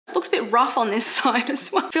looks a bit rough on this side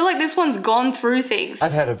as well. I feel like this one's gone through things.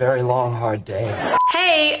 I've had a very long, hard day.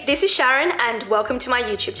 Hey, this is Sharon and welcome to my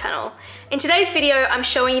YouTube channel. In today's video, I'm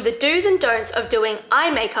showing you the do's and don'ts of doing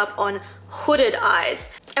eye makeup on hooded eyes.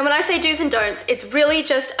 And when I say do's and don'ts, it's really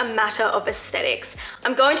just a matter of aesthetics.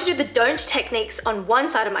 I'm going to do the don't techniques on one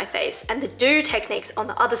side of my face and the do techniques on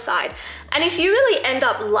the other side. And if you really end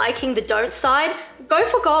up liking the don't side, go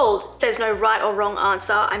for gold. There's no right or wrong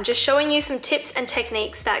answer. I'm just showing you some tips and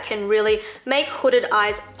techniques that can really make hooded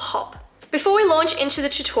eyes pop. Before we launch into the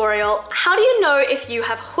tutorial, how do you know if you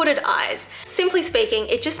have hooded eyes? Simply speaking,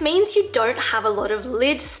 it just means you don't have a lot of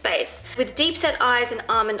lid space. With deep set eyes and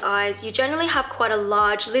almond eyes, you generally have quite a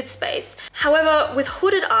large lid space. However, with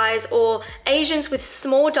hooded eyes or Asians with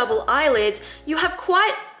small double eyelids, you have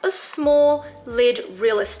quite a small lid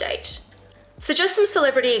real estate. So just some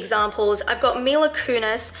celebrity examples. I've got Mila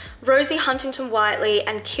Kunis, Rosie Huntington-Whiteley,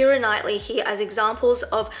 and Keira Knightley here as examples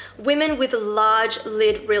of women with large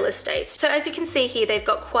lid real estate. So as you can see here, they've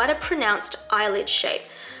got quite a pronounced eyelid shape.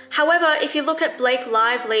 However, if you look at Blake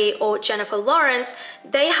Lively or Jennifer Lawrence,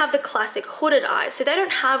 they have the classic hooded eyes, so they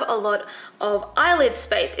don't have a lot of eyelid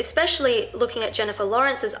space, especially looking at Jennifer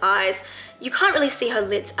Lawrence's eyes, you can't really see her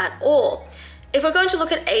lids at all. If we're going to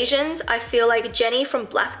look at Asians, I feel like Jennie from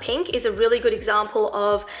Blackpink is a really good example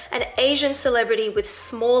of an Asian celebrity with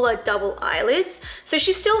smaller double eyelids. So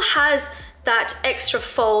she still has that extra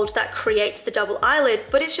fold that creates the double eyelid,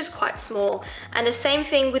 but it's just quite small. And the same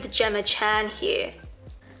thing with Gemma Chan here.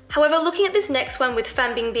 However, looking at this next one with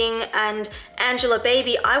Fan Bingbing and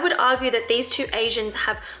Angelababy, I would argue that these two Asians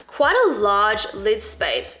have quite a large lid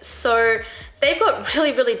space. So they've got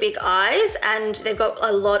really, really big eyes and they've got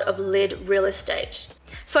a lot of lid real estate.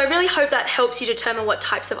 So I really hope that helps you determine what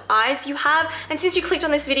types of eyes you have. And since you clicked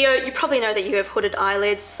on this video, you probably know that you have hooded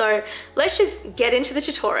eyelids. So let's just get into the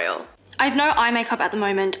tutorial. I have no eye makeup at the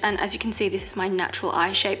moment, and as you can see, this is my natural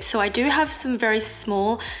eye shape. So I do have some very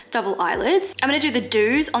small double eyelids. I'm gonna do the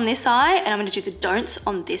do's on this eye, and I'm gonna do the don'ts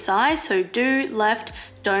on this eye. So do left,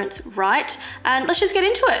 don'ts right, and let's just get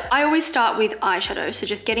into it. I always start with eyeshadow, so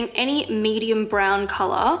just getting any medium brown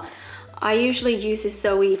color. I usually use this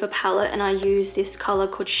Zoeva palette, and I use this color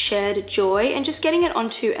called Shared Joy, and just getting it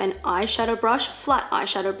onto an eyeshadow brush, flat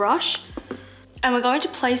eyeshadow brush. And we're going to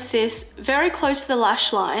place this very close to the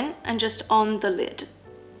lash line and just on the lid.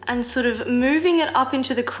 And sort of moving it up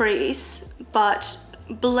into the crease, but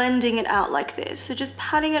blending it out like this. So just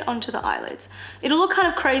patting it onto the eyelids. It'll look kind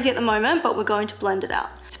of crazy at the moment, but we're going to blend it out.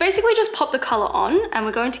 So basically just pop the color on, and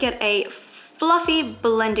we're going to get a fluffy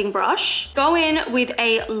blending brush. Go in with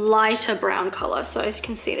a lighter brown color. So as you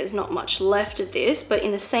can see, there's not much left of this, but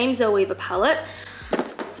in the same Zoeva palette,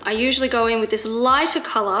 I usually go in with this lighter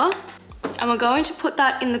color, and we're going to put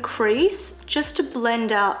that in the crease just to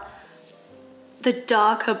blend out the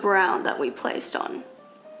darker brown that we placed on.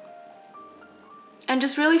 And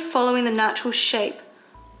just really following the natural shape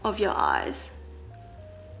of your eyes.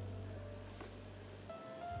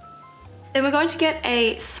 Then we're going to get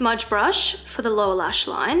a smudge brush for the lower lash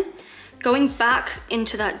line. Going back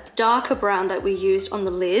into that darker brown that we used on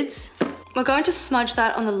the lids, we're going to smudge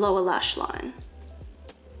that on the lower lash line.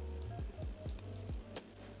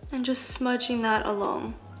 And just smudging that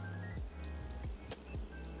along.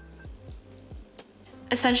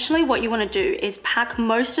 Essentially what you want to do is pack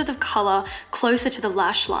most of the color closer to the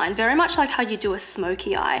lash line, very much like how you do a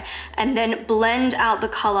smoky eye, and then blend out the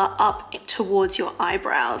color up towards your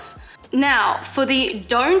eyebrows. Now, for the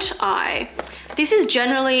don't eye, this is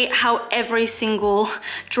generally how every single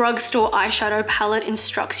drugstore eyeshadow palette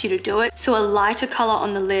instructs you to do it. So a lighter color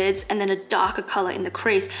on the lids and then a darker color in the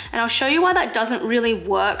crease. And I'll show you why that doesn't really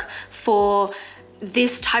work for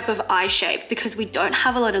this type of eye shape, because we don't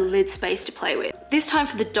have a lot of lid space to play with. This time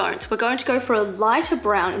for the don'ts, we're going to go for a lighter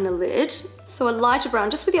brown in the lid. So a lighter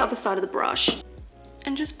brown just with the other side of the brush.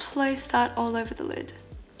 And just place that all over the lid.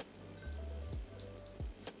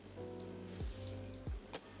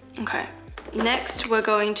 Okay, next we're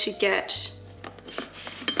going to get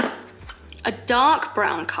a dark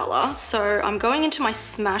brown color. So I'm going into my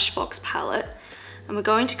Smashbox palette and we're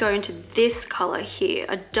going to go into this color here,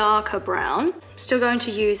 a darker brown. I'm still going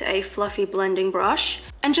to use a fluffy blending brush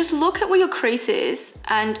and just look at where your crease is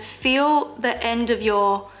and feel the end of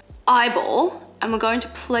your eyeball, and we're going to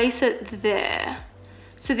place it there.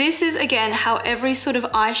 So this is again how every sort of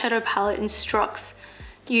eyeshadow palette instructs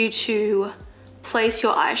you to place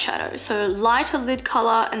your eyeshadow. So lighter lid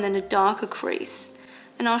color and then a darker crease.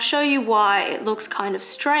 And I'll show you why it looks kind of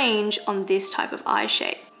strange on this type of eye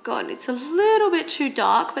shape. God, it's a little bit too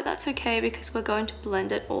dark, but that's okay because we're going to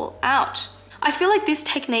blend it all out. I feel like this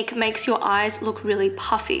technique makes your eyes look really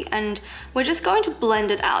puffy, and we're just going to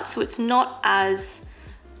blend it out so it's not as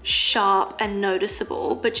sharp and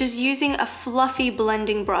noticeable, but just using a fluffy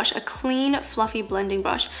blending brush, a clean fluffy blending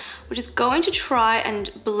brush, we're just going to try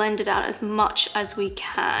and blend it out as much as we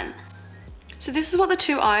can. So this is what the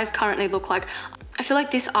two eyes currently look like. I feel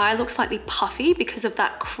like this eye looks slightly puffy because of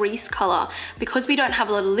that crease color. Because we don't have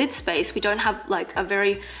a lot of lid space, we don't have like a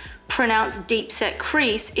very pronounced deep set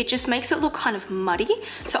crease, it just makes it look kind of muddy.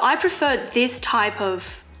 So I prefer this type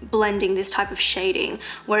of blending, this type of shading,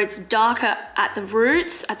 where it's darker at the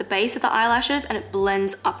roots, at the base of the eyelashes, and it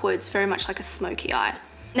blends upwards, very much like a smoky eye.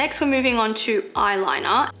 Next, we're moving on to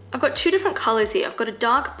eyeliner. I've got two different colors here. I've got a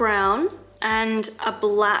dark brown and a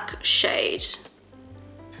black shade.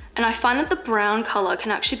 And I find that the brown color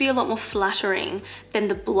can actually be a lot more flattering than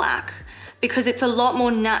the black because it's a lot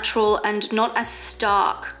more natural and not as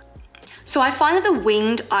stark. So I find that the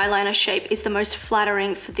winged eyeliner shape is the most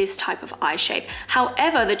flattering for this type of eye shape.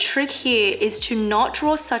 However, the trick here is to not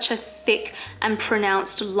draw such a thick and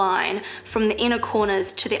pronounced line from the inner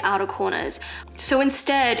corners to the outer corners. So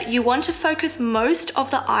instead, you want to focus most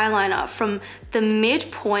of the eyeliner from the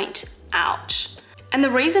midpoint out. And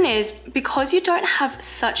the reason is because you don't have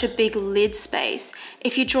such a big lid space,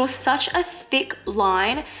 if you draw such a thick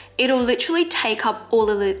line, it'll literally take up all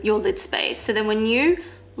of your lid space. So then when you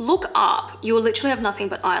look up, you will literally have nothing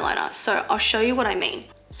but eyeliner. So I'll show you what I mean.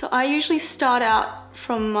 So I usually start out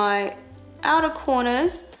from my outer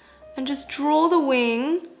corners and just draw the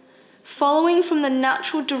wing, following from the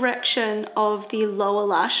natural direction of the lower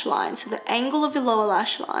lash line. So the angle of the lower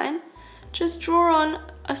lash line, just draw on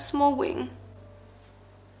a small wing.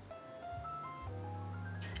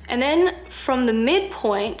 And then from the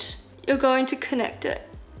midpoint, you're going to connect it.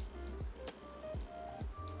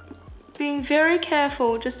 Being very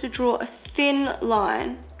careful just to draw a thin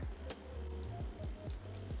line.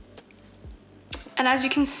 And as you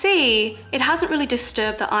can see, it hasn't really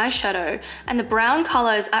disturbed the eyeshadow, and the brown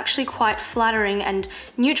color is actually quite flattering and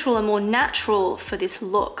neutral and more natural for this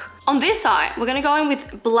look. On this eye, we're gonna go in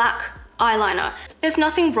with black eyeliner. There's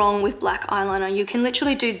nothing wrong with black eyeliner. You can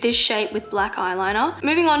literally do this shape with black eyeliner.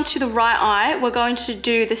 Moving on to the right eye, we're going to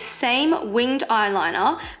do the same winged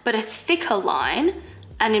eyeliner, but a thicker line,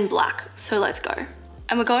 and in black. So let's go.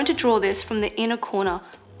 And we're going to draw this from the inner corner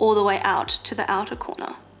all the way out to the outer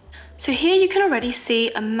corner. So here you can already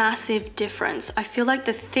see a massive difference. I feel like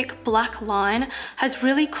the thick black line has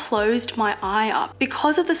really closed my eye up.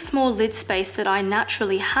 Because of the small lid space that I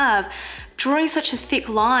naturally have, drawing such a thick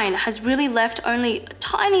line has really left only a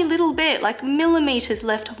tiny little bit, like millimeters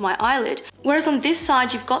left of my eyelid. Whereas on this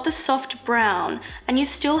side, you've got the soft brown and you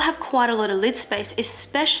still have quite a lot of lid space,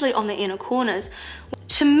 especially on the inner corners.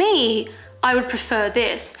 To me, I would prefer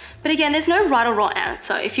this, but again, there's no right or wrong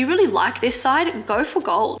answer. If you really like this side, go for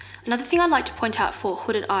gold. Another thing I'd like to point out for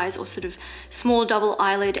hooded eyes or sort of small double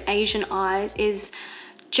eyelid Asian eyes is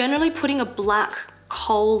generally putting a black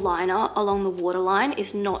kohl liner along the waterline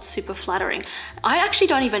is not super flattering. I actually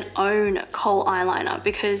don't even own kohl eyeliner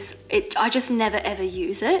because I just never ever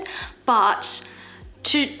use it, but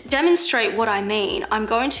to demonstrate what I mean, I'm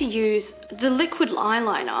going to use the liquid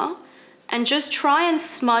eyeliner and just try and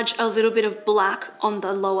smudge a little bit of black on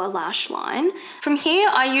the lower lash line. From here,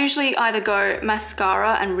 I usually either go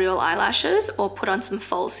mascara and real eyelashes or put on some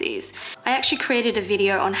falsies. I actually created a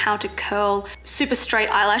video on how to curl super straight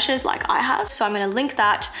eyelashes like I have, so I'm gonna link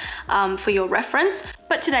that for your reference.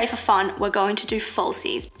 But today, for fun, we're going to do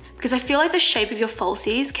falsies because I feel like the shape of your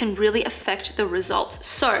falsies can really affect the results.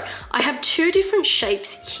 So I have two different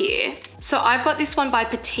shapes here. So I've got this one by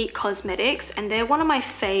Petite Cosmetics, and they're one of my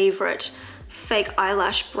favorite fake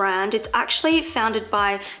eyelash brand. It's actually founded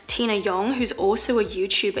by Tina Yong, who's also a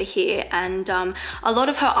YouTuber here, and a lot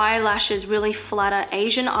of her eyelashes really flatter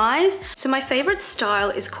Asian eyes. So my favorite style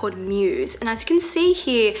is called Muse, and as you can see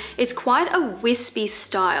here, it's quite a wispy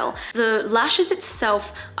style. The lashes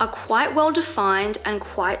itself are quite well defined and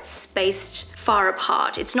quite spaced far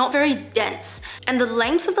apart. It's not very dense, and the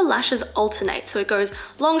lengths of the lashes alternate, so it goes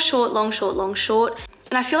long, short, long, short, long, short.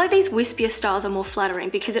 And I feel like these wispier styles are more flattering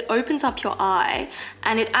because it opens up your eye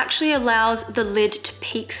and it actually allows the lid to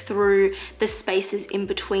peek through the spaces in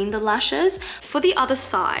between the lashes. For the other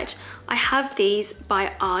side, I have these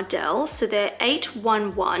by Ardell, so they're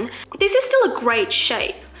 811. This is still a great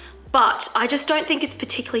shape, but I just don't think it's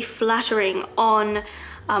particularly flattering on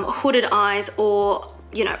hooded eyes or,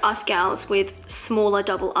 you know, us gals with smaller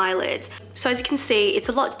double eyelids. So as you can see, it's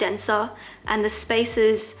a lot denser and the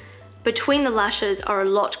spaces between the lashes are a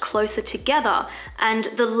lot closer together, and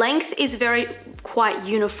the length is quite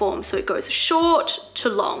uniform, so it goes short to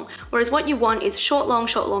long, whereas what you want is short, long,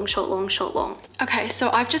 short, long, short, long, short, long. Okay, so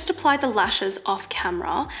I've just applied the lashes off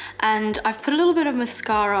camera, and I've put a little bit of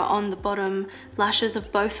mascara on the bottom lashes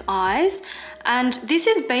of both eyes, and this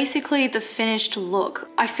is basically the finished look.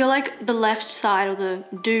 I feel like the left side, or the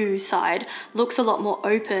do side, looks a lot more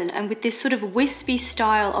open, and with this sort of wispy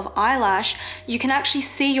style of eyelash, you can actually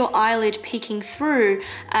see your eyelid peeking through,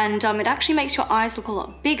 and it actually makes your eyes look a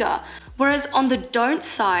lot bigger. Whereas on the don't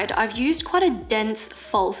side, I've used quite a dense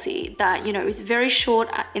falsie that, you know, is very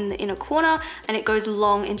short in the inner corner and it goes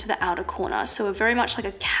long into the outer corner. So very much like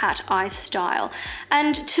a cat eye style.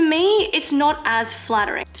 And to me, it's not as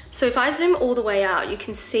flattering. So if I zoom all the way out, you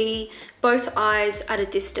can see both eyes at a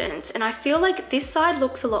distance, and I feel like this side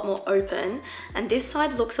looks a lot more open and this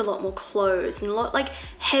side looks a lot more closed and a lot like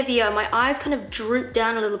heavier. My eyes kind of droop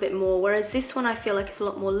down a little bit more, whereas this one I feel like is a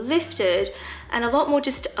lot more lifted and a lot more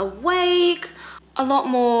just awake, a lot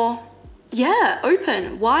more, yeah,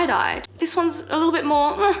 open, wide-eyed. This one's a little bit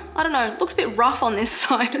more, I don't know, looks a bit rough on this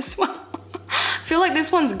side as well. I feel like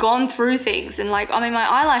this one's gone through things, and like, I mean, my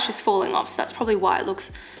eyelash is falling off, so that's probably why it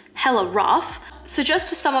looks hella rough. So just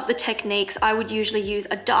to sum up the techniques, I would usually use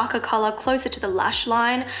a darker color closer to the lash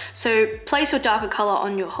line. So place your darker color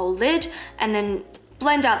on your whole lid and then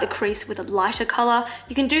blend out the crease with a lighter color.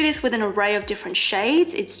 You can do this with an array of different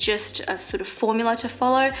shades. It's just a sort of formula to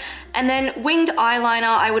follow. And then winged eyeliner,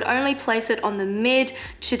 I would only place it on the mid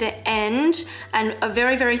to the end, and a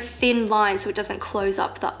very, very thin line so it doesn't close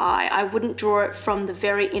up the eye. I wouldn't draw it from the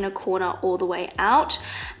very inner corner all the way out.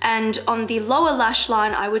 And on the lower lash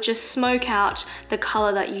line, I would just smoke out the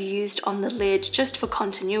color that you used on the lid just for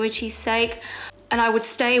continuity's sake. And I would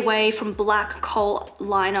stay away from black kohl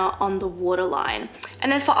liner on the waterline.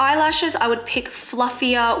 And then for eyelashes, I would pick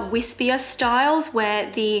fluffier, wispier styles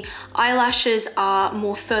where the eyelashes are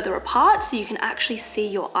more further apart, so you can actually see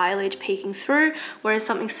your eyelid peeking through, whereas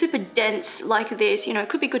something super dense like this, you know,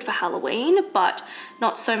 could be good for Halloween, but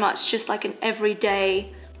not so much just like an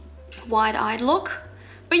everyday wide-eyed look.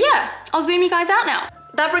 But yeah, I'll zoom you guys out now.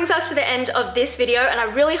 That brings us to the end of this video, and I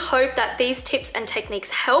really hope that these tips and techniques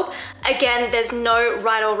help. Again, there's no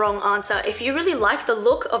right or wrong answer. If you really like the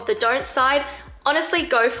look of the don't side, honestly,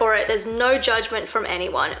 go for it. There's no judgment from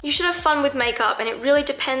anyone. You should have fun with makeup, and it really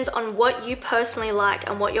depends on what you personally like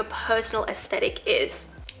and what your personal aesthetic is.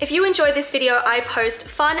 If you enjoyed this video, I post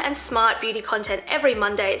fun and smart beauty content every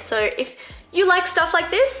Monday, so if you like stuff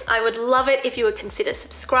like this, I would love it if you would consider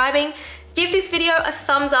subscribing. Give this video a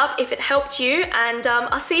thumbs up if it helped you, and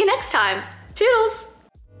I'll see you next time. Toodles!